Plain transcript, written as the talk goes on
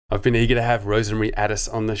I've been eager to have Rosemarie Addis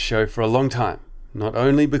on the show for a long time, not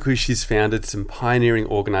only because she's founded some pioneering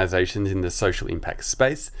organisations in the social impact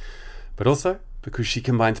space, but also because she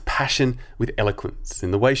combines passion with eloquence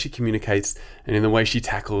in the way she communicates and in the way she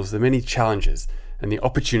tackles the many challenges and the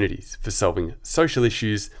opportunities for solving social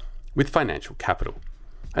issues with financial capital.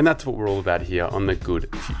 And that's what we're all about here on the Good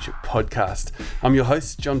Future podcast. I'm your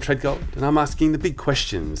host, John Treadgold, and I'm asking the big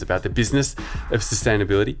questions about the business of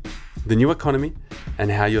sustainability, the new economy, and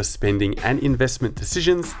how your spending and investment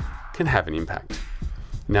decisions can have an impact.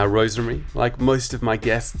 Now, Rosemarie, like most of my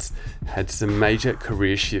guests, had some major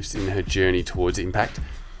career shifts in her journey towards impact.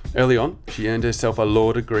 Early on, she earned herself a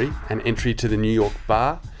law degree and entry to the New York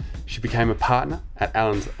Bar. She became a partner at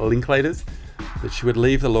Allens Linklaters, but she would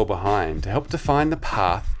leave the law behind to help define the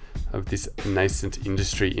path of this nascent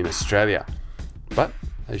industry in Australia. But,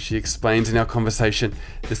 as she explains in our conversation,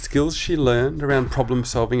 the skills she learned around problem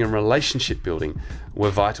solving and relationship building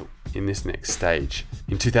were vital in this next stage.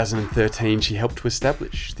 In 2013, she helped to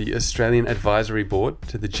establish the Australian Advisory Board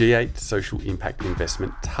to the G8 Social Impact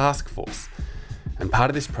Investment Task Force. And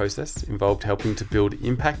part of this process involved helping to build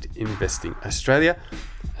Impact Investing Australia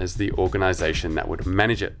as the organisation that would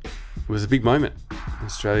manage it. It was a big moment.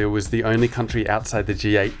 Australia was the only country outside the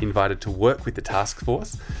G8 invited to work with the task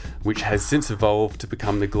force, which has since evolved to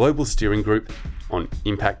become the global steering group on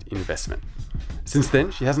impact investment. Since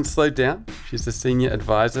then, she hasn't slowed down. She's the senior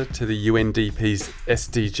advisor to the UNDP's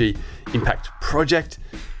SDG Impact Project,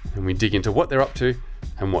 and we dig into what they're up to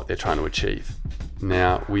and what they're trying to achieve.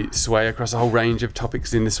 Now, we sway across a whole range of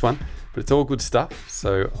topics in this one, but it's all good stuff,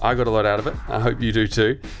 so I got a lot out of it. I hope you do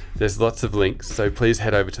too. There's lots of links, so please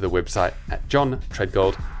head over to the website at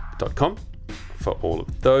johntreadgold.com for all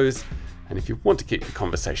of those. And if you want to keep the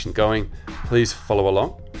conversation going, please follow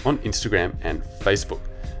along on Instagram and Facebook.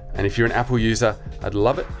 And if you're an Apple user, I'd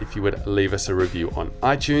love it if you would leave us a review on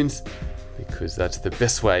iTunes, because that's the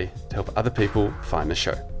best way to help other people find the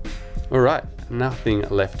show. All right, nothing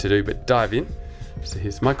left to do but dive in. So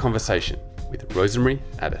here's my conversation with Rosemarie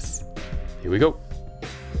Addis. Here we go.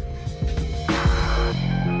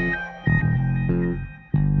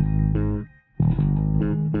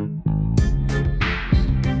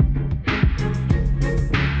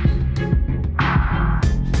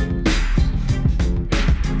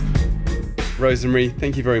 Rosemarie,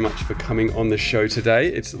 thank you very much for coming on the show today.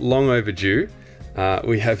 It's long overdue.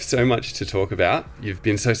 We have so much to talk about. You've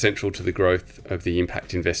been so central to the growth of the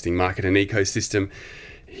impact investing market and ecosystem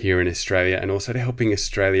here in Australia, and also to helping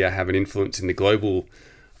Australia have an influence in the global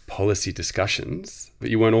policy discussions. But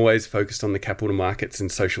you weren't always focused on the capital markets and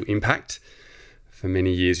social impact. For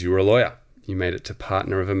many years, you were a lawyer. You made it to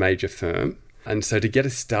partner of a major firm. And so to get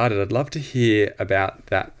us started, I'd love to hear about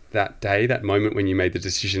that day, that moment when you made the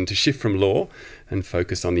decision to shift from law and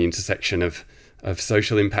focus on the intersection of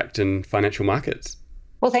social impact and financial markets.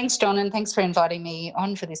 Well, thanks, John, and thanks for inviting me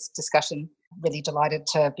on for this discussion. Really delighted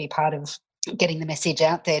to be part of getting the message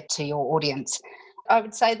out there to your audience. I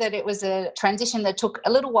would say that it was a transition that took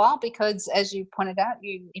a little while because, as you pointed out,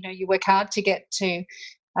 you work hard to get to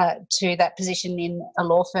that position in a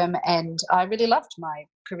law firm, and I really loved my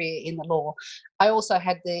career in the law. I also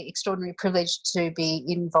had the extraordinary privilege to be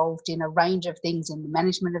involved in a range of things in the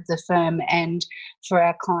management of the firm and for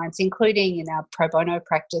our clients, including in our pro bono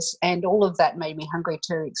practice, and all of that made me hungry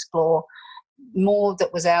to explore more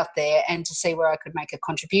that was out there and to see where I could make a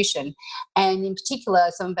contribution. And in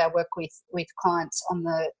particular, some of our work with clients on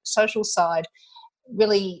the social side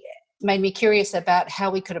really made me curious about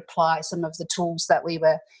how we could apply some of the tools that we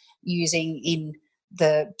were using in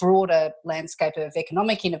the broader landscape of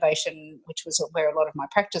economic innovation, which was where a lot of my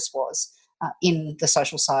practice was, in the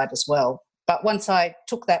social side as well. But once I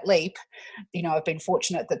took that leap, I've been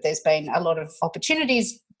fortunate that there's been a lot of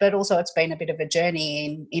opportunities, but also it's been a bit of a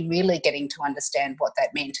journey in really getting to understand what that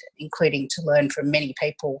meant, including to learn from many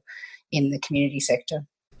people in the community sector.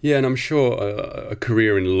 Yeah, and I'm sure a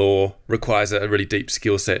career in law requires a really deep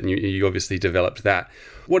skill set, and you obviously developed that.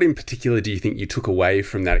 What in particular do you think you took away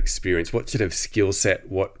from that experience? What sort of skill set,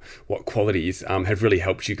 what qualities have really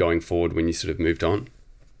helped you going forward when you sort of moved on?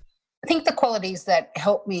 I think the qualities that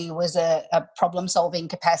helped me was a problem-solving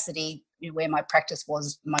capacity. Where my practice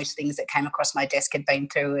was, most things that came across my desk had been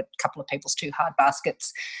through a couple of people's too hard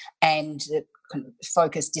baskets, and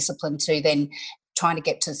focused discipline to then trying to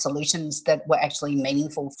get to solutions that were actually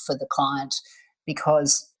meaningful for the client,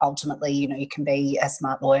 because ultimately, you can be a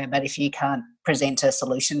smart lawyer, but if you can't present a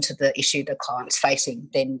solution to the issue the client's facing,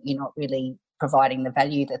 then you're not really providing the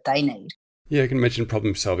value that they need. Yeah, I can imagine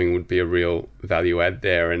problem solving would be a real value add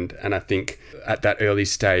there. And I think at that early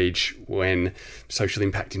stage when social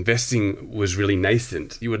impact investing was really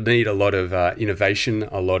nascent, you would need a lot of innovation,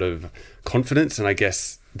 a lot of confidence, and I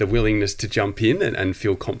guess the willingness to jump in and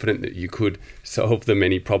feel confident that you could solve the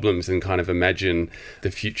many problems and kind of imagine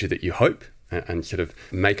the future that you hope and sort of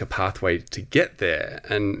make a pathway to get there.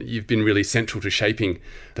 And you've been really central to shaping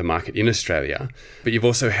the market in Australia, but you've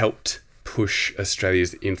also helped push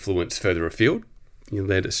Australia's influence further afield. You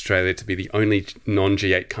led Australia to be the only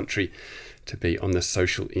non-G8 country to be on the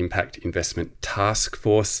Social Impact Investment Task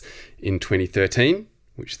Force in 2013,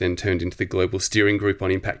 which then turned into the Global Steering Group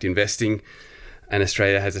on Impact Investing. And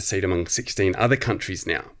Australia has a seat among 16 other countries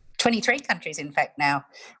now. 23 countries, in fact, now,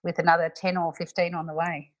 with another 10 or 15 on the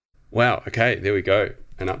way. Wow, okay, there we go.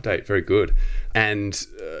 An update, very good. And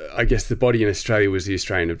I guess the body in Australia was the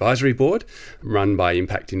Australian Advisory Board, run by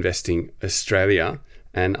Impact Investing Australia.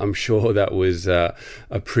 And I'm sure that was a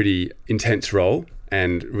pretty intense role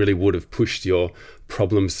and really would have pushed your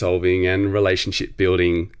problem solving and relationship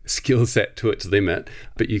building skill set to its limit,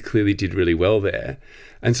 but you clearly did really well there.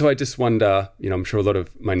 And so I just wonder, I'm sure a lot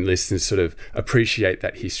of my listeners sort of appreciate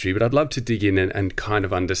that history, but I'd love to dig in and kind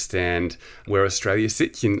of understand where Australia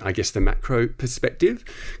sits in, I guess, the macro perspective,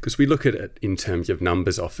 because we look at it in terms of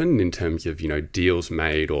numbers often, in terms of, deals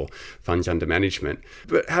made or funds under management.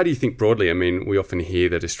 But how do you think broadly? I mean, we often hear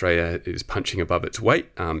that Australia is punching above its weight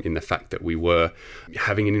in the fact that we were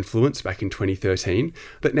having an influence back in 2013.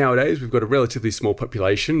 But nowadays we've got a relatively small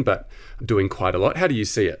population, but doing quite a lot. How do you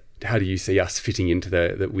see it? How do you see us fitting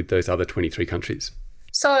into with those other 23 countries?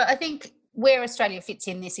 So I think where Australia fits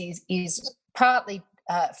in this is partly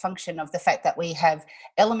a function of the fact that we have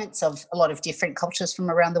elements of a lot of different cultures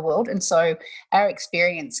from around the world. And so our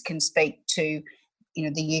experience can speak to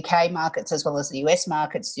the UK markets as well as the US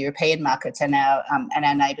markets, the European markets, and our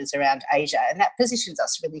neighbours around Asia. And that positions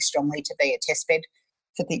us really strongly to be a testbed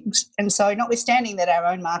for things. And so notwithstanding that our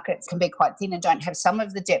own markets can be quite thin and don't have some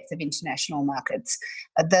of the depth of international markets,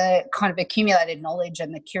 the kind of accumulated knowledge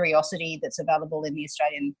and the curiosity that's available in the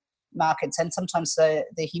Australian markets, and sometimes the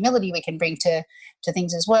humility we can bring to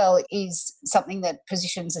things as well, is something that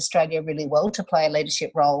positions Australia really well to play a leadership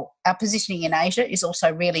role. Our positioning in Asia is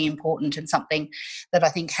also really important and something that I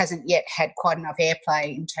think hasn't yet had quite enough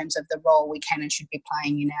airplay in terms of the role we can and should be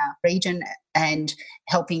playing in our region, and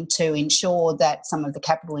helping to ensure that some of the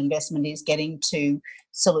capital investment is getting to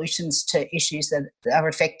solutions to issues that are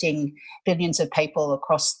affecting billions of people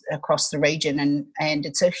across the region. And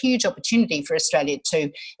it's a huge opportunity for Australia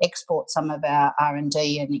to export some of our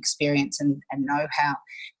R&D and experience and know-how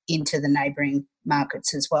into the neighbouring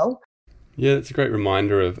markets as well. Yeah, it's a great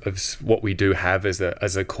reminder of what we do have as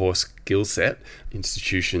a core skill set,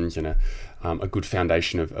 institutions and a good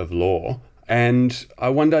foundation of law. And I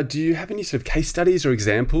wonder, do you have any sort of case studies or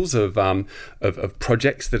examples of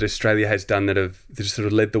projects that Australia has done that have sort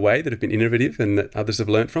of led the way, that have been innovative and that others have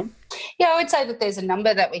learnt from? Yeah, I would say that there's a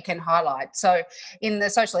number that we can highlight. So in the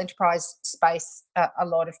social enterprise space, a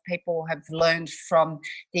lot of people have learned from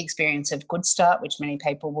the experience of Good Start, which many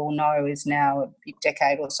people will know is now a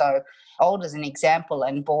decade or so old as an example,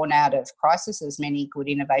 and born out of crisis, as many good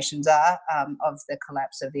innovations are, of the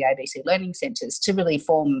collapse of the ABC Learning Centres, to really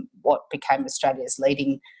form what became Australia's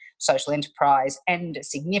leading social enterprise and a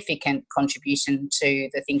significant contribution to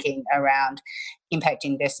the thinking around impact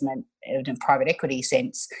investment in a private equity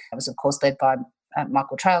sense. It was, of course, led by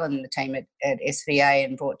Michael Trail and the team at SVA,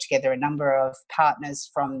 and brought together a number of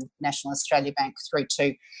partners from National Australia Bank through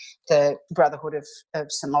to the Brotherhood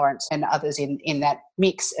of St Lawrence and others in that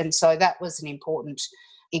mix. And so that was an important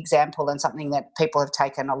example and something that people have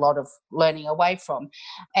taken a lot of learning away from,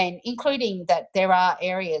 and including that there are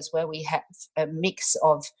areas where we have a mix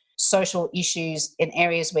of social issues in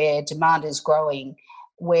areas where demand is growing,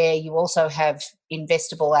 where you also have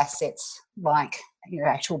investable assets like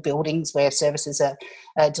actual buildings where services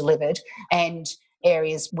are delivered, and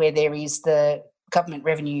areas where there is the government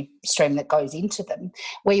revenue stream that goes into them,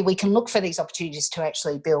 where we can look for these opportunities to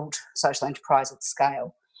actually build social enterprise at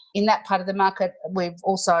scale. In that part of the market, we've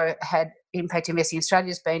also had Impact Investing Australia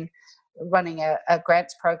has been running a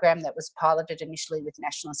grants program that was piloted initially with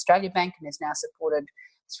National Australia Bank and is now supported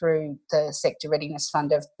through the Sector Readiness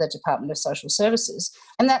Fund of the Department of Social Services.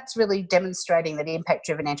 And that's really demonstrating that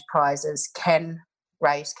impact-driven enterprises can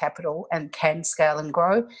raise capital and can scale and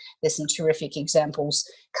grow. There's some terrific examples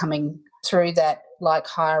coming through that, like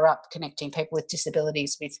Higher Up, connecting people with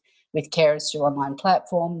disabilities with carers through online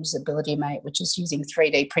platforms, AbilityMate, which is using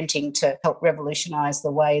 3D printing to help revolutionise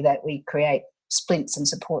the way that we create splints and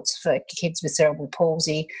supports for kids with cerebral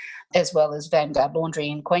palsy, as well as Vanguard Laundry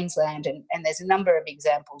in Queensland. And there's a number of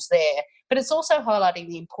examples there. But it's also highlighting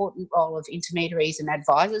the important role of intermediaries and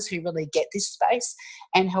advisors who really get this space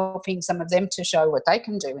and helping some of them to show what they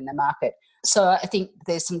can do in the market. So I think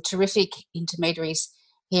there's some terrific intermediaries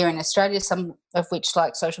here in Australia, some of which,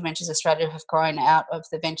 like Social Ventures Australia, have grown out of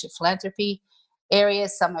the venture philanthropy area,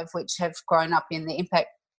 some of which have grown up in the impact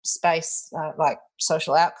space, like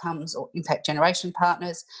social outcomes or impact generation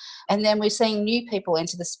partners. And then we're seeing new people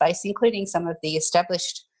enter the space, including some of the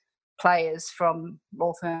established players from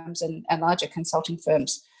law firms and larger consulting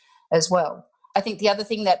firms as well. I think the other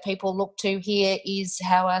thing that people look to here is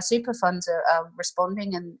how our super funds are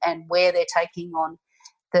responding and where they're taking on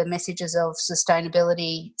the messages of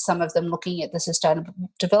sustainability, some of them looking at the Sustainable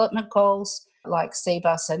Development Goals, like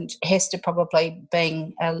CBUS and HESTA probably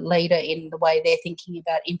being a leader in the way they're thinking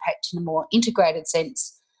about impact in a more integrated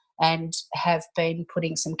sense, and have been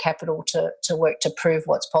putting some capital to work to prove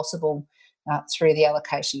what's possible through the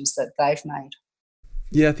allocations that they've made.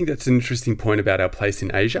 Yeah, I think that's an interesting point about our place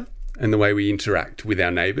in Asia and the way we interact with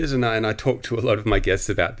our neighbours. And I talk to a lot of my guests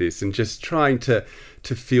about this and just trying to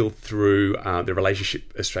feel through the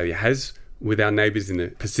relationship Australia has with our neighbours in the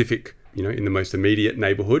Pacific, in the most immediate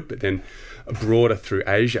neighbourhood, but then broader through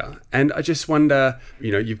Asia. And I just wonder,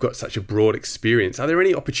 you've got such a broad experience. Are there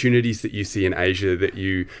any opportunities that you see in Asia that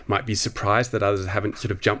you might be surprised that others haven't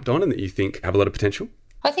sort of jumped on and that you think have a lot of potential?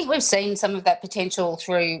 I think we've seen some of that potential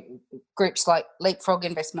through groups like Leapfrog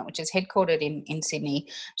Investment, which is headquartered in Sydney,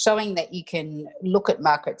 showing that you can look at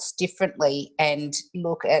markets differently and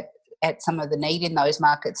look at some of the need in those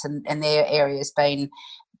markets and their areas being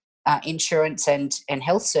insurance and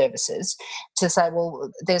health services, to say,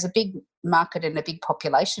 well, there's a big market and a big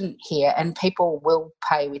population here and people will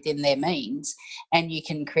pay within their means, and you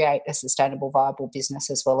can create a sustainable, viable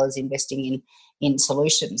business as well as investing in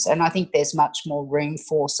solutions. And I think there's much more room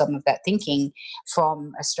for some of that thinking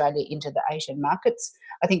from Australia into the Asian markets.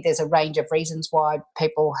 I think there's a range of reasons why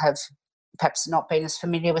people have perhaps not been as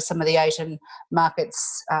familiar with some of the Asian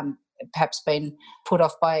markets, perhaps been put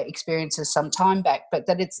off by experiences some time back, but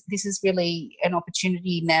that this is really an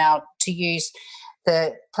opportunity now to use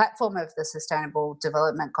the platform of the Sustainable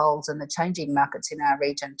Development Goals and the changing markets in our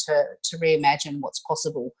region to reimagine what's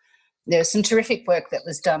possible. There's some terrific work that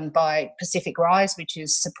was done by Pacific Rise, which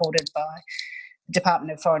is supported by the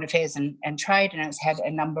Department of Foreign Affairs and Trade, and it's had a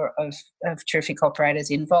number of terrific operators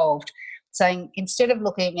involved, saying instead of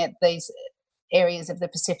looking at these areas of the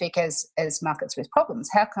Pacific as markets with problems,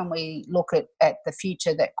 how can we look at the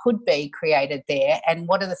future that could be created there, and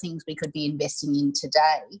what are the things we could be investing in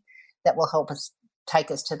today that will help us take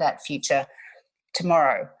us to that future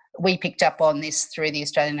tomorrow? We picked up on this through the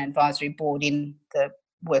Australian Advisory Board in the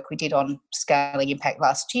work we did on scaling impact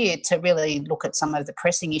last year, to really look at some of the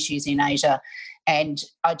pressing issues in Asia and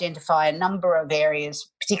identify a number of areas,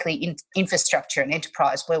 particularly in infrastructure and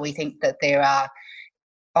enterprise, where we think that there are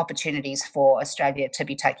opportunities for Australia to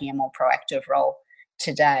be taking a more proactive role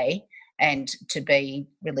today and to be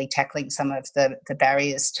really tackling some of the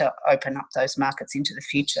barriers to open up those markets into the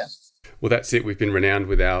future. Well, that's it. We've been renowned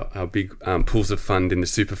with our big pools of fund in the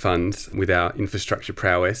super funds with our infrastructure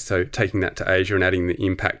prowess. So taking that to Asia and adding the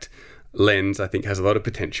impact lens, I think, has a lot of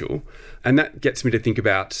potential. And that gets me to think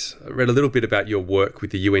about, I read a little bit about your work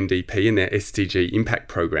with the UNDP and their SDG impact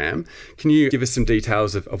program. Can you give us some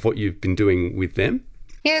details of what you've been doing with them?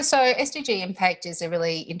 Yeah, so SDG Impact is a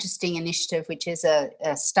really interesting initiative, which is a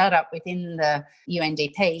startup within the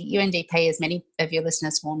UNDP. UNDP, as many of your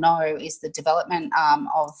listeners will know, is the development arm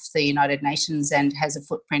of the United Nations and has a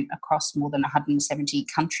footprint across more than 170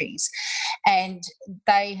 countries. And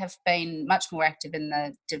they have been much more active in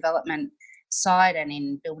the development side and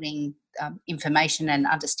in building information and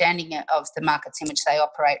understanding of the markets in which they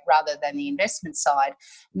operate rather than the investment side.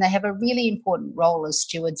 And they have a really important role as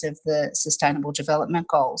stewards of the Sustainable Development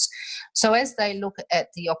Goals. So as they look at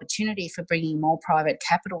the opportunity for bringing more private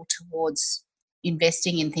capital towards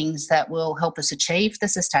investing in things that will help us achieve the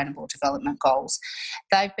Sustainable Development Goals,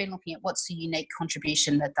 they've been looking at what's the unique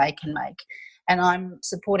contribution that they can make. And I'm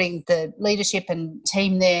supporting the leadership and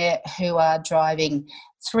team there who are driving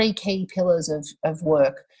three key pillars of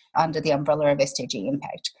work under the umbrella of SDG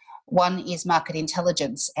Impact. One is market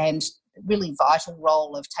intelligence, and really vital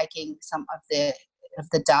role of taking some of the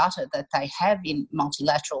data that they have in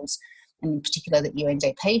multilaterals and in particular that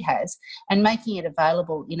UNDP has, and making it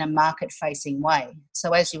available in a market-facing way.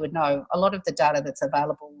 So as you would know, a lot of the data that's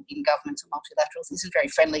available in governments or multilaterals isn't very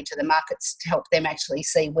friendly to the markets to help them actually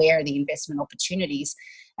see where are the investment opportunities.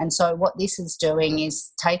 And so what this is doing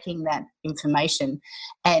is taking that information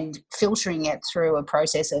and filtering it through a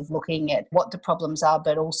process of looking at what the problems are,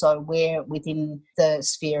 but also where within the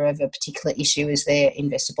sphere of a particular issue is there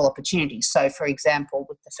investable opportunities. So, for example,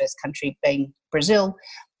 with the first country being Brazil,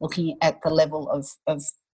 looking at the level of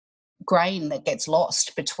grain that gets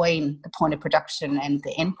lost between the point of production and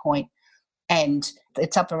the end point. And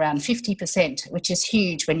it's up around 50%, which is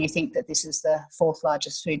huge when you think that this is the fourth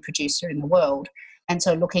largest food producer in the world. And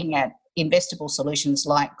so looking at investable solutions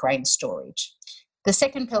like grain storage. The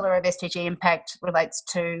second pillar of SDG impact relates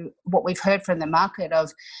to what we've heard from the market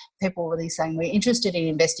of people really saying we're interested in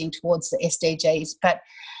investing towards the SDGs, but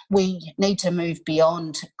we need to move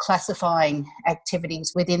beyond classifying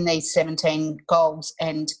activities within these 17 goals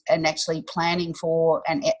and actually planning for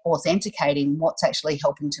and authenticating what's actually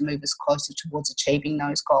helping to move us closer towards achieving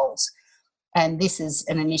those goals. And this is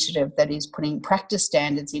an initiative that is putting practice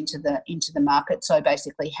standards into the market. So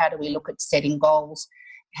basically, how do we look at setting goals?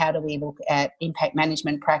 How do we look at impact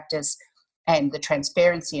management practice and the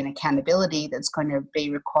transparency and accountability that's going to be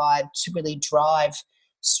required to really drive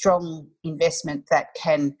strong investment that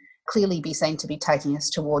can clearly be seen to be taking us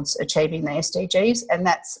towards achieving the SDGs, and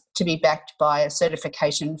that's to be backed by a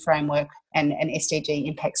certification framework and an SDG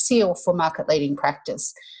impact seal for market-leading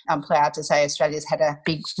practice. I'm proud to say Australia's had a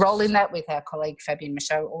big role in that, with our colleague Fabienne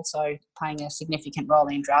Michaud also playing a significant role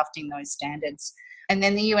in drafting those standards. And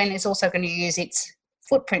then the UN is also going to use its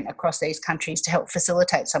footprint across these countries to help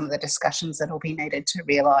facilitate some of the discussions that will be needed to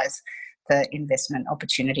realise the investment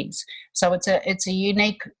opportunities. So it's a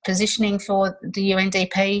unique positioning for the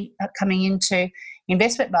UNDP coming into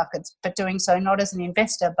investment markets, but doing so not as an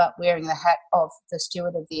investor, but wearing the hat of the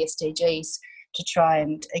steward of the SDGs to try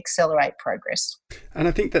and accelerate progress. And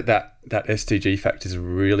I think that SDG factor is a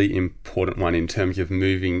really important one in terms of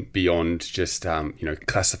moving beyond just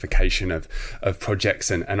classification of projects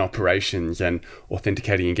and operations, and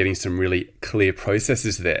authenticating and getting some really clear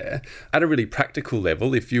processes there. At a really practical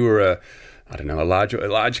level, if you were a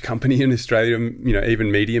large company in Australia,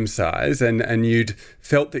 even medium size, and you'd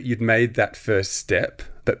felt that you'd made that first step,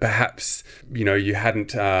 but perhaps, you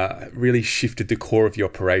hadn't really shifted the core of your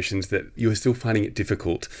operations, that you were still finding it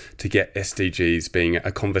difficult to get SDGs being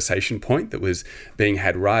a conversation point that was being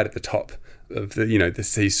had right at the top of the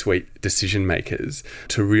C-suite decision makers,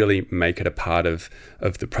 to really make it a part of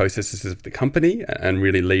the processes of the company and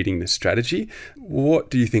really leading the strategy.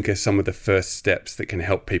 What do you think are some of the first steps that can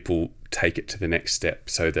help people take it to the next step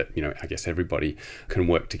so that, I guess everybody can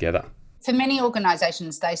work together? For many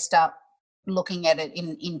organisations, they start looking at it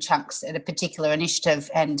in chunks at a particular initiative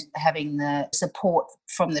and having the support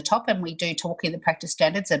from the top. And we do talk in the practice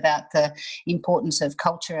standards about the importance of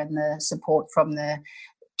culture and the support from the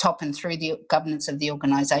top and through the governance of the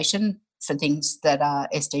organisation for things that are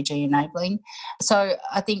SDG enabling. So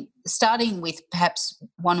I think starting with perhaps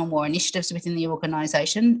one or more initiatives within the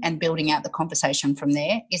organisation and building out the conversation from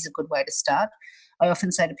there is a good way to start. I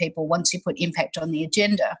often say to people, once you put impact on the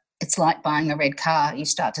agenda, it's like buying a red car. You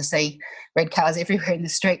start to see red cars everywhere in the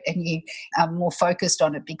street and you are more focused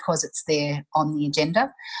on it because it's there on the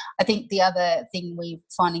agenda. I think the other thing we're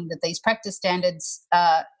finding that these practice standards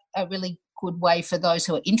are a really good way for those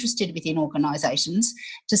who are interested within organisations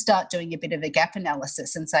to start doing a bit of a gap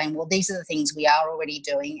analysis and saying, well, these are the things we are already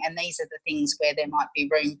doing and these are the things where there might be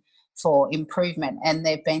room for improvement. And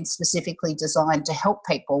they've been specifically designed to help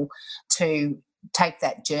people to take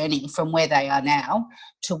that journey from where they are now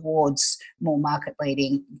towards more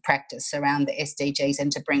market-leading practice around the SDGs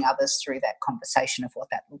and to bring others through that conversation of what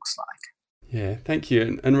that looks like. Yeah, thank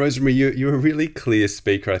you. And Rosemary, you're a really clear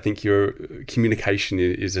speaker. I think your communication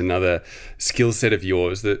is another skill set of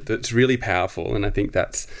yours that's really powerful. And I think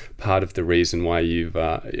that's part of the reason why you've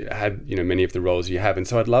had many of the roles you have. And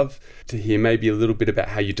so I'd love to hear maybe a little bit about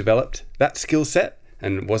how you developed that skill set.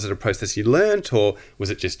 And was it a process you learnt, or was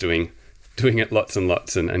it just doing it lots and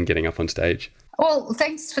lots and getting up on stage? Well,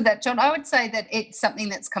 thanks for that, John. I would say that it's something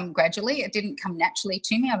that's come gradually. It didn't come naturally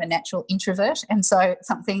to me. I'm a natural introvert. And so it's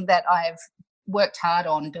something that I've worked hard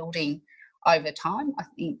on building over time. I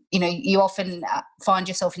think, you often find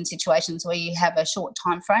yourself in situations where you have a short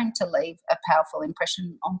time frame to leave a powerful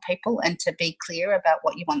impression on people and to be clear about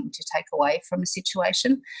what you want them to take away from a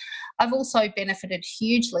situation. I've also benefited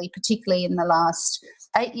hugely, particularly in the last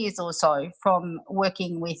 8 years or so, from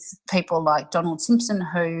working with people like Donald Simpson,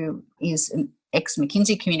 who is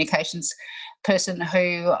ex-McKinsey communications person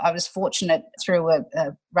who I was fortunate through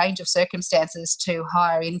a range of circumstances to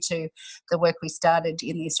hire into the work we started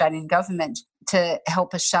in the Australian government to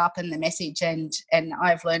help us sharpen the message. And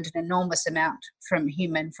I've learned an enormous amount from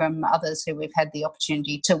him and from others who we've had the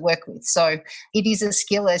opportunity to work with. So it is a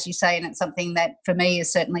skill, as you say, and it's something that for me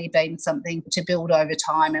has certainly been something to build over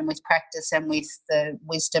time and with practice and with the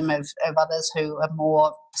wisdom of others who are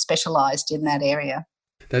more specialised in that area.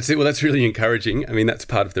 That's it. Well, that's really encouraging. I mean, that's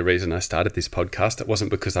part of the reason I started this podcast. It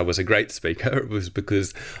wasn't because I was a great speaker. It was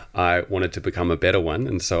because I wanted to become a better one.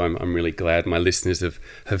 And so I'm really glad my listeners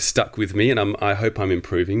have stuck with me, and I hope I'm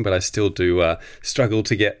improving, but I still do struggle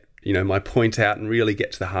to get my point out and really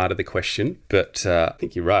get to the heart of the question. But I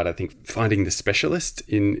think you're right. I think finding the specialist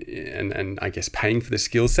and I guess paying for the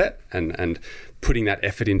skill set and putting that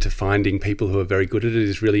effort into finding people who are very good at it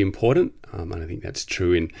is really important. And I think that's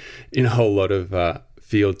true in a whole lot of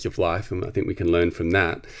fields of life, and I think we can learn from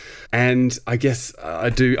that. And I guess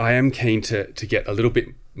I am keen to get a little bit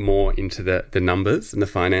more into the numbers and the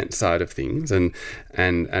finance side of things and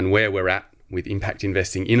where we're at with impact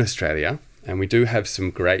investing in Australia. And we do have some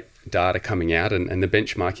great data coming out, and the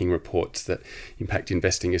benchmarking reports that Impact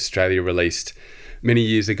Investing Australia released many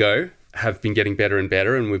years ago have been getting better and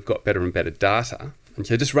better, and we've got better and better data. And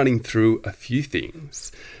so just running through a few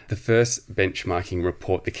things. The first benchmarking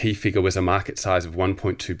report, the key figure was a market size of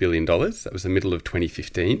 $1.2 billion. That was the middle of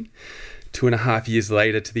 2015. 2.5 years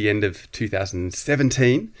later, to the end of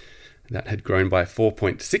 2017, that had grown by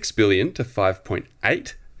 4.6 billion to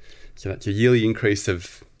 5.8. So that's a yearly increase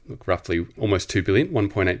of roughly almost 2 billion,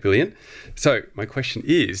 1.8 billion. So my question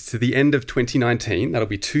is, to the end of 2019, that'll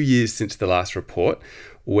be 2 years since the last report,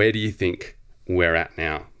 where do you think we're at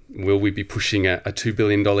now? Will we be pushing a $2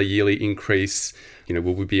 billion yearly increase? Will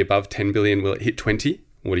we be above 10 billion? Will it hit 20?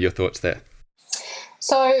 What are your thoughts there?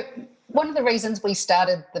 So one of the reasons we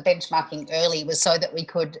started the benchmarking early was so that we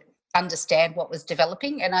could understand what was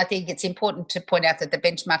developing. And I think it's important to point out that the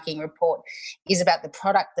benchmarking report is about the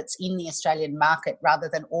product that's in the Australian market rather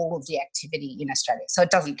than all of the activity in Australia. So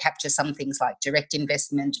it doesn't capture some things like direct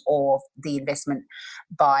investment or the investment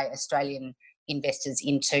by Australian investors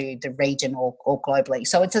into the region or globally.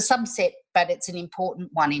 So it's a subset, but it's an important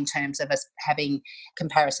one in terms of us having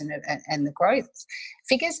comparison and the growth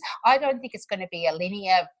figures. I don't think it's going to be a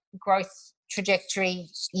linear growth trajectory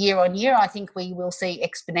year on year. I think we will see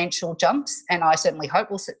exponential jumps, and I certainly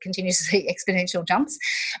hope we'll continue to see exponential jumps.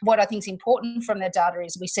 What I think is important from the data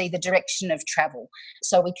is we see the direction of travel.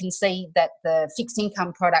 So we can see that the fixed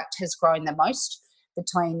income product has grown the most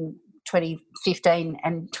between 2015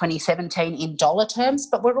 and 2017 in dollar terms,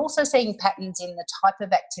 but we're also seeing patterns in the type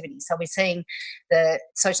of activity. So we're seeing the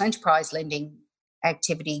social enterprise lending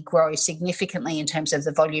activity grow significantly in terms of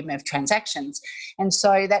the volume of transactions. And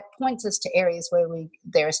so that points us to areas where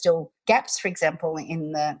there are still gaps, for example,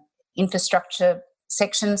 in the infrastructure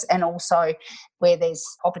sections, and also where there's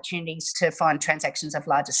opportunities to find transactions of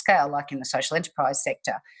larger scale, like in the social enterprise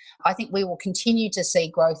sector. I think we will continue to see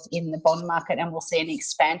growth in the bond market, and we'll see an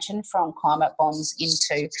expansion from climate bonds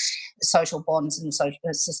into social bonds and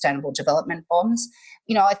sustainable development bonds.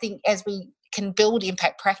 I think as we can build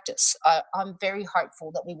impact practice, I'm very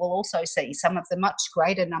hopeful that we will also see some of the much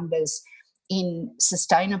greater numbers in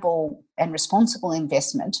sustainable and responsible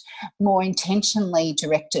investment more intentionally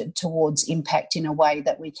directed towards impact in a way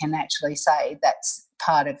that we can actually say that's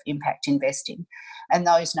part of impact investing. And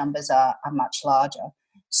those numbers are much larger.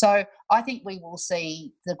 So I think we will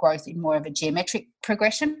see the growth in more of a geometric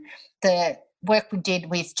progression. The work we did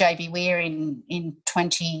with JB Weir in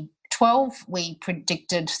 2012, we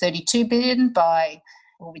predicted 32 billion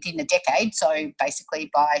within a decade, so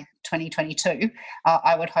basically by 2022.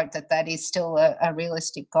 I would hope that is still a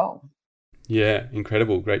realistic goal. Yeah,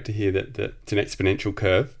 incredible. Great to hear that it's an exponential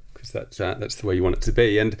curve, because that's the way you want it to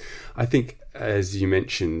be. And I think, as you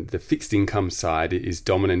mentioned, the fixed income side is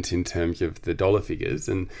dominant in terms of the dollar figures,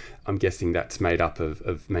 and I'm guessing that's made up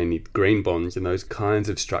of mainly green bonds and those kinds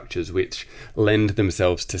of structures which lend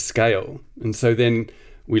themselves to scale. And so then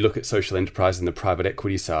we look at social enterprise and the private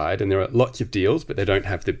equity side, and there are lots of deals, but they don't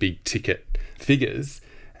have the big ticket figures.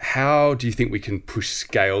 How do you think we can push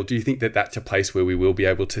scale? Do you think that that's a place where we will be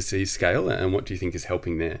able to see scale? And what do you think is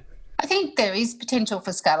helping there? I think there is potential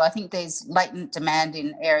for scale. I think there's latent demand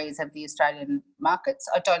in areas of the Australian markets.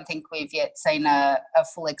 I don't think we've yet seen a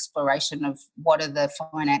full exploration of what are the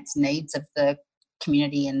finance needs of the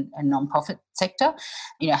community and non-profit sector.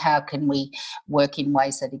 How can we work in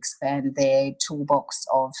ways that expand their toolbox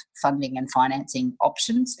of funding and financing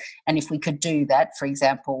options? And if we could do that, for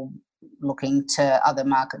example, looking to other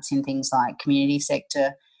markets in things like community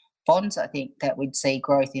sector bonds. I think that we'd see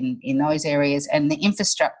growth in those areas, and the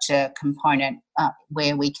infrastructure component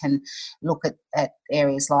where we can look at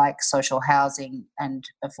areas like social housing and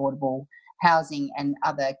affordable housing and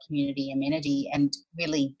other community amenity, and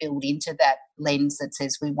really build into that lens that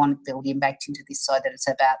says we want to build impact into this so that it's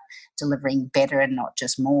about delivering better and not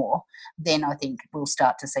just more, then I think we'll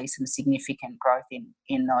start to see some significant growth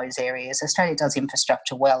in those areas. Australia does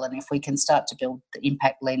infrastructure well, and if we can start to build the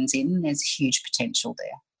impact lens in, there's huge potential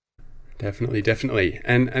there. Definitely.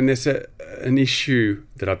 And there's an issue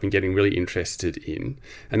that I've been getting really interested in,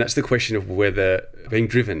 and that's the question of whether being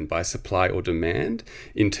driven by supply or demand,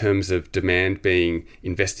 in terms of demand being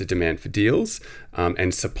investor demand for deals,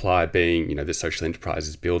 and supply being, the social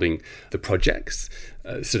enterprises building the projects,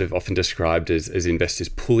 sort of often described as investors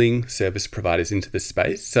pulling service providers into the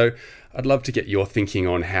space. So I'd love to get your thinking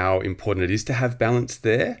on how important it is to have balance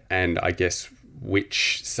there, and I guess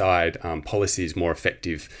which side policy is more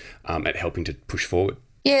effective at helping to push forward?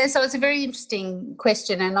 Yeah, so it's a very interesting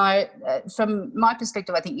question. And I, from my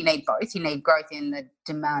perspective, I think you need both. You need growth in the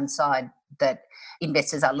demand side, that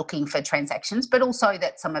investors are looking for transactions, but also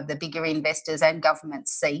that some of the bigger investors and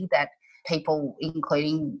governments see that people,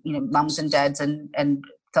 including, mums and dads and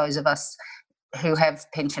those of us who have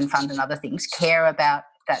pension fund and other things, care about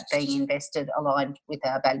that being invested aligned with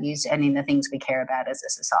our values and in the things we care about as a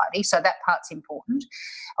society. So that part's important.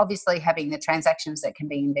 Obviously, having the transactions that can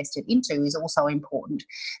be invested into is also important.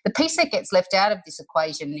 The piece that gets left out of this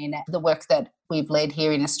equation in the work that we've led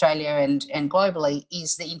here in Australia and globally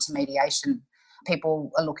is the intermediation.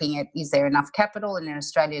 People are looking at, is there enough capital? And in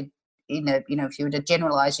Australia, if you were to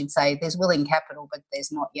generalise, you'd say there's willing capital, but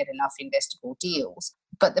there's not yet enough investable deals.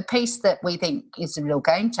 But the piece that we think is a real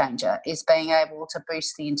game changer is being able to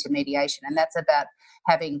boost the intermediation. And that's about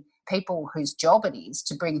having people whose job it is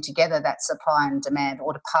to bring together that supply and demand,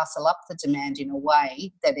 or to parcel up the demand in a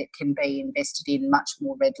way that it can be invested in much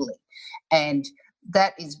more readily. And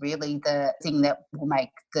that is really the thing that will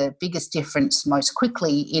make the biggest difference most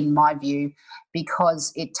quickly, in my view,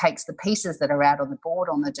 because it takes the pieces that are out on the board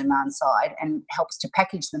on the demand side and helps to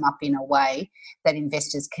package them up in a way that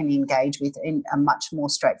investors can engage with in a much more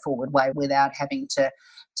straightforward way without having to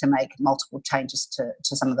make multiple changes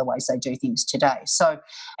to some of the ways they do things today. So,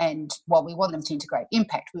 and while we want them to integrate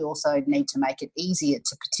impact, we also need to make it easier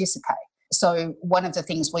to participate. So one of the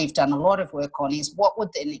things we've done a lot of work on is what would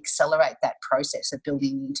then accelerate that process of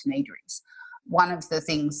building intermediaries. One of the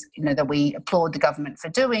things that we applaud the government for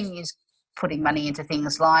doing is putting money into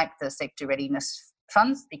things like the sector readiness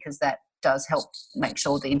funds, because that does help make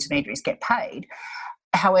sure the intermediaries get paid.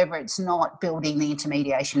 However, it's not building the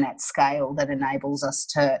intermediation at scale that enables us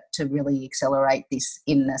to really accelerate this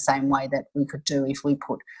in the same way that we could do if we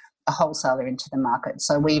put a wholesaler into the market.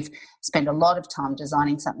 So we've spent a lot of time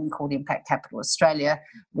designing something called Impact Capital Australia,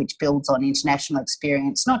 which builds on international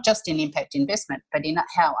experience, not just in impact investment, but in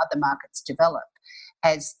how other markets develop,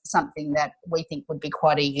 as something that we think would be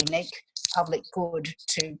quite a unique public good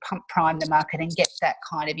to prime the market and get that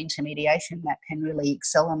kind of intermediation that can really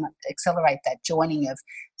accelerate that joining of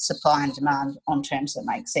supply and demand on terms that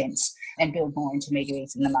make sense, and build more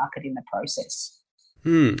intermediaries in the market in the process.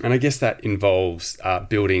 And I guess that involves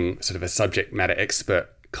building sort of a subject matter expert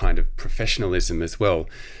kind of professionalism as well.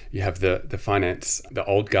 You have the finance, the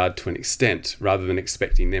old guard to an extent, rather than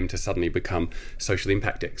expecting them to suddenly become social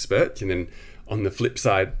impact experts. And then on the flip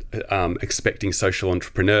side, expecting social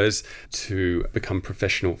entrepreneurs to become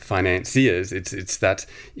professional financiers. It's that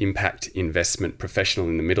impact investment professional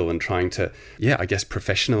in the middle, and trying to,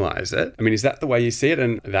 professionalize it. I mean, is that the way you see it?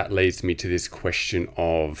 And that leads me to this question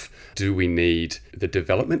of, do we need the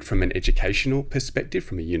development from an educational perspective,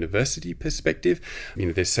 from a university perspective?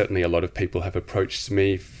 There's certainly a lot of people have approached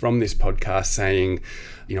me from this podcast saying,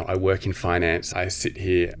 I work in finance, I sit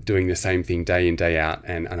here doing the same thing day in, day out,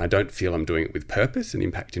 and I don't feel I'm doing it with purpose, and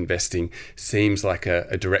impact investing seems like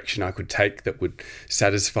a direction I could take that would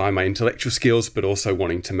satisfy my intellectual skills, but also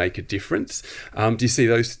wanting to make a difference. Do you see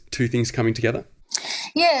those two things coming together?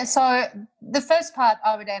 Yeah, so the first part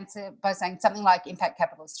I would answer by saying something like Impact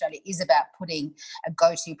Capital Australia is about putting a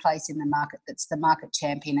go-to place in the market that's the market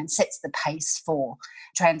champion and sets the pace for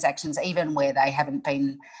transactions, even where they haven't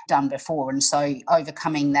been done before. And so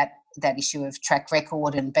overcoming that issue of track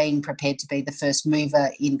record and being prepared to be the first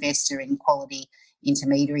mover investor in quality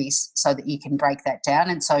intermediaries so that you can break that down.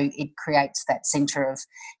 And so it creates that centre of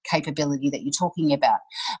capability that you're talking about.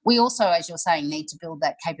 We also, as you're saying, need to build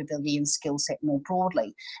that capability and skill set more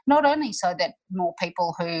broadly, not only so that more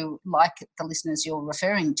people who, like the listeners you're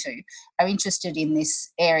referring to, are interested in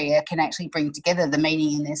this area can actually bring together the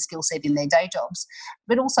meaning in their skill set in their day jobs,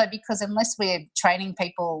 but also because unless we're training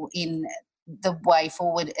people in the way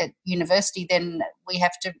forward at university, then we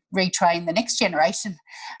have to retrain the next generation.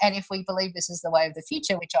 And if we believe this is the way of the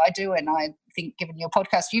future, which I do, and I think given your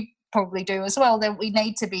podcast you probably do as well, then we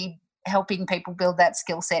need to be helping people build that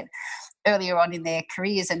skill set earlier on in their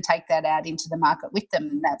careers and take that out into the market with them.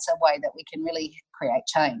 And that's a way that we can really create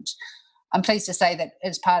change. I'm pleased to say that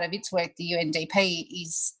as part of its work, the UNDP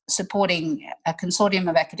is supporting a consortium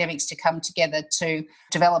of academics to come together to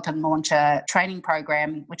develop and launch a training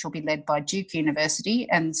program which will be led by Duke University.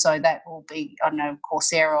 And so that will be on a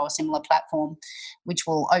Coursera or similar platform, which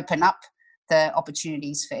will open up the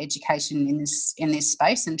opportunities for education in this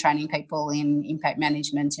space and training people in impact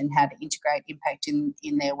management and how to integrate impact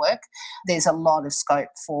in their work. There's a lot of scope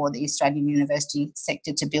for the Australian university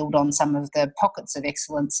sector to build on some of the pockets of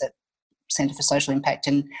excellence at Centre for Social Impact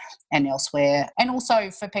and elsewhere. And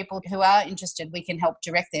also for people who are interested, we can help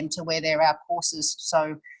direct them to where there are courses.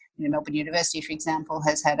 So Melbourne University, for example,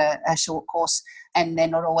 has had a short course, and they're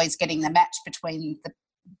not always getting the match between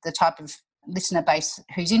the type of listener base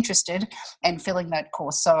who's interested and filling that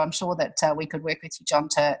course. So I'm sure that we could work with you, John,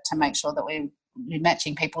 to make sure that we're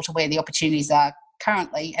matching people to where the opportunities are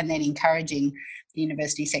currently, and then encouraging the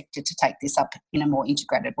university sector to take this up in a more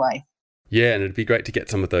integrated way. Yeah, and it'd be great to get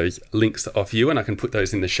some of those links off you, and I can put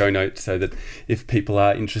those in the show notes so that if people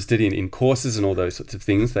are interested in courses and all those sorts of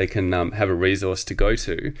things, they can have a resource to go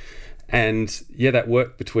to. And yeah, that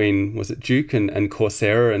work between, was it Duke and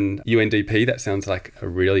Coursera and UNDP, that sounds like a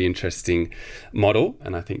really interesting model,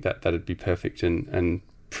 and I think that that'd be perfect and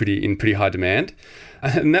pretty high demand.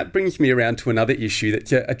 And that brings me around to another issue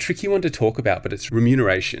that's a tricky one to talk about, but it's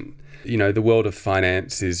remuneration. The world of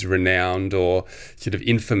finance is renowned or sort of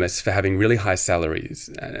infamous for having really high salaries,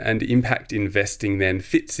 and impact investing then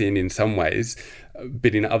fits in some ways,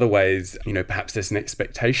 but in other ways, perhaps there's an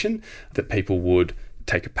expectation that people would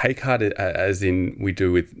take a pay cut, as in we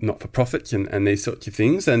do with not-for-profits and these sorts of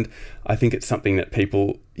things. And I think it's something that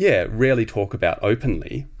people, rarely talk about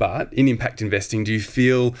openly. But in impact investing, do you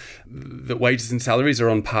feel that wages and salaries are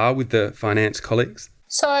on par with the finance colleagues?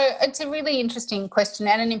 So it's a really interesting question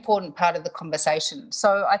and an important part of the conversation.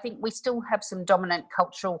 So I think we still have some dominant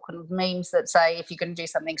cultural kind of memes that say if you're going to do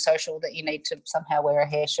something social that you need to somehow wear a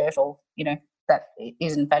hair shirt, or, that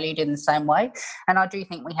isn't valued in the same way. And I do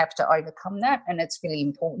think we have to overcome that, and it's really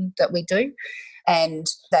important that we do, and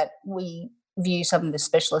that we view some of the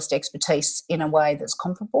specialist expertise in a way that's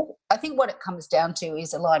comparable. I think what it comes down to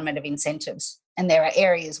is alignment of incentives. And there are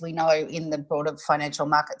areas we know in the broader financial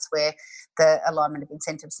markets where the alignment of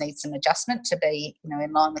incentives needs some adjustment to be,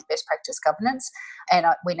 in line with best practice governance. And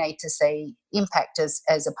we need to see impact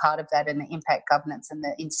as a part of that, and the impact governance and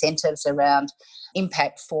the incentives around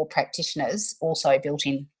impact for practitioners also built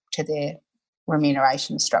into their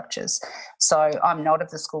remuneration structures. So I'm not of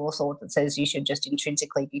the school of thought that says you should just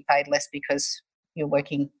intrinsically be paid less because you're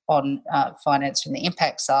working on finance from the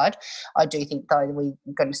impact side. I do think, though, we're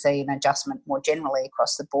going to see an adjustment more generally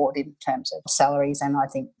across the board in terms of salaries, and I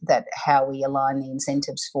think that how we align the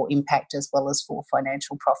incentives for impact as well as for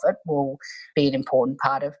financial profit will be an important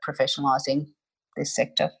part of professionalising this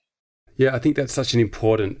sector. Yeah, I think that's such an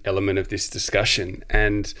important element of this discussion.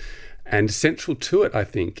 And central to it, I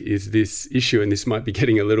think, is this issue, and this might be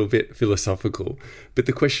getting a little bit philosophical, but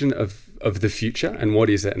the question of the future and what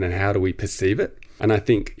is it and how do we perceive it? And I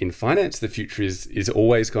think in finance, the future is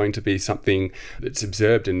always going to be something that's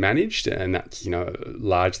observed and managed, and that's,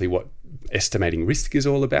 largely what estimating risk is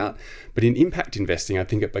all about. But in impact investing, I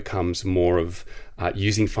think it becomes more of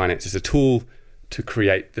using finance as a tool to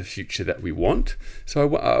create the future that we want.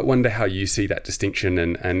 So I wonder how you see that distinction,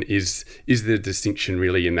 and is the distinction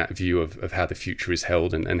really in that view of how the future is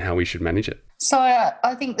held and how we should manage it? So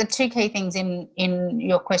I think the two key things in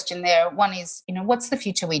your question there, one is, what's the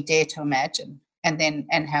future we dare to imagine,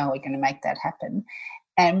 and how are we going to make that happen?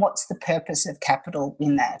 And what's the purpose of capital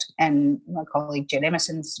in that? And my colleague Jen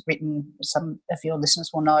Emerson's written, some of your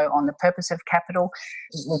listeners will know, on the purpose of capital.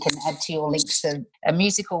 We can add to your links a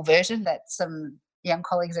musical version that some young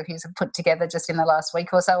colleagues of his have put together just in the last week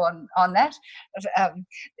or so on that.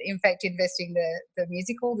 In fact, investing the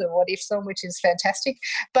musical, the What If song, which is fantastic.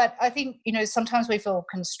 But I think, sometimes we feel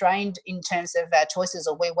constrained in terms of our choices,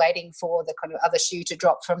 or we're waiting for the kind of other shoe to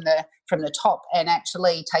drop from the top, and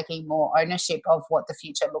actually taking more ownership of what the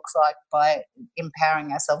future looks like by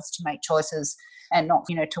empowering ourselves to make choices and not,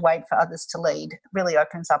 to wait for others to lead, really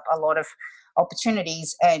opens up a lot of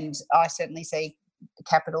opportunities. And I certainly see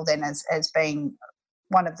capital then as being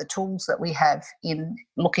one of the tools that we have in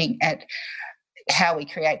looking at how we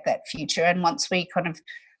create that future. And once we kind of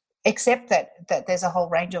accept that there's a whole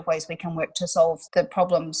range of ways we can work to solve the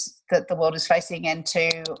problems that the world is facing and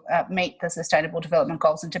to meet the Sustainable Development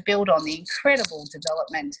Goals and to build on the incredible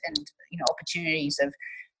development and opportunities of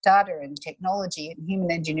data and technology and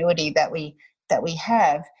human ingenuity that we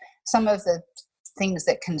have. Some of the things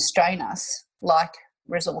that constrain us, like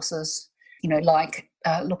resources, like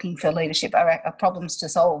looking for leadership, are problems to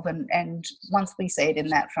solve. And once we see it in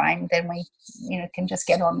that frame, then we, can just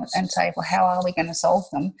get on and say, well, how are we going to solve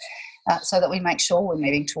them so that we make sure we're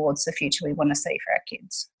moving towards the future we want to see for our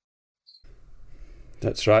kids.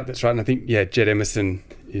 That's right. And I think, Jed Emerson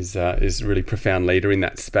is a really profound leader in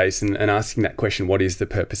that space and asking that question, what is the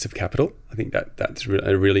purpose of capital? I think that's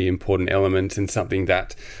a really important element and something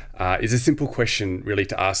that is a simple question really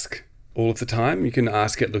to ask all of the time. You can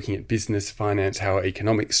ask it looking at business, finance, how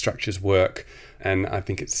economic structures work. And I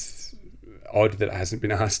think it's odd that it hasn't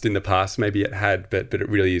been asked in the past. Maybe it had, but it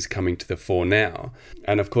really is coming to the fore now.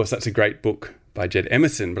 And of course, that's a great book by Jed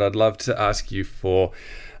Emerson. But I'd love to ask you for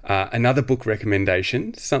another book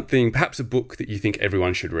recommendation, perhaps a book that you think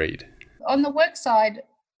everyone should read. On the work side,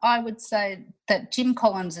 I would say that Jim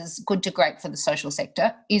Collins' Good to Great for the Social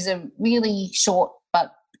Sector is a really short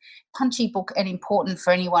but punchy book and important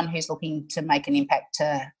for anyone who's looking to make an impact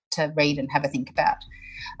to read and have a think about.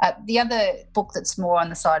 The other book that's more on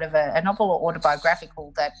the side of a novel or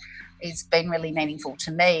autobiographical that has been really meaningful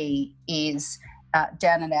to me is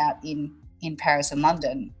Down and Out in Paris and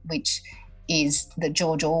London, which is the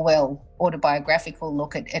George Orwell autobiographical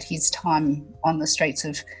look at his time on the streets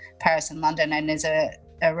of Paris and London, and is a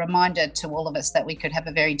reminder to all of us that we could have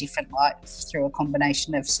a very different life through a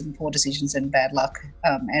combination of some poor decisions and bad luck.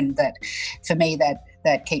 And that, for me,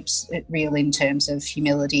 that keeps it real in terms of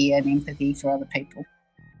humility and empathy for other people.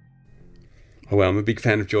 Oh, well, I'm a big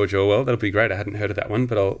fan of George Orwell. That'll be great. I hadn't heard of that one,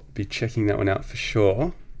 but I'll be checking that one out for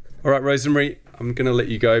sure. All right, Rosemary, I'm going to let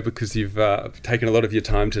you go because you've taken a lot of your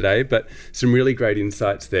time today, but some really great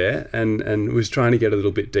insights there, and was trying to get a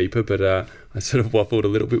little bit deeper, but I sort of waffled a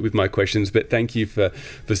little bit with my questions, but thank you for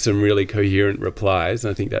some really coherent replies.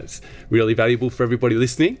 And I think that's really valuable for everybody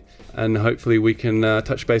listening, and hopefully we can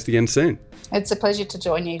touch base again soon. It's a pleasure to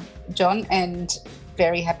join you, John, and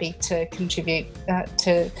very happy to contribute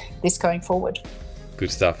to this going forward.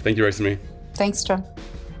 Good stuff. Thank you, Rosemary. Thanks, John.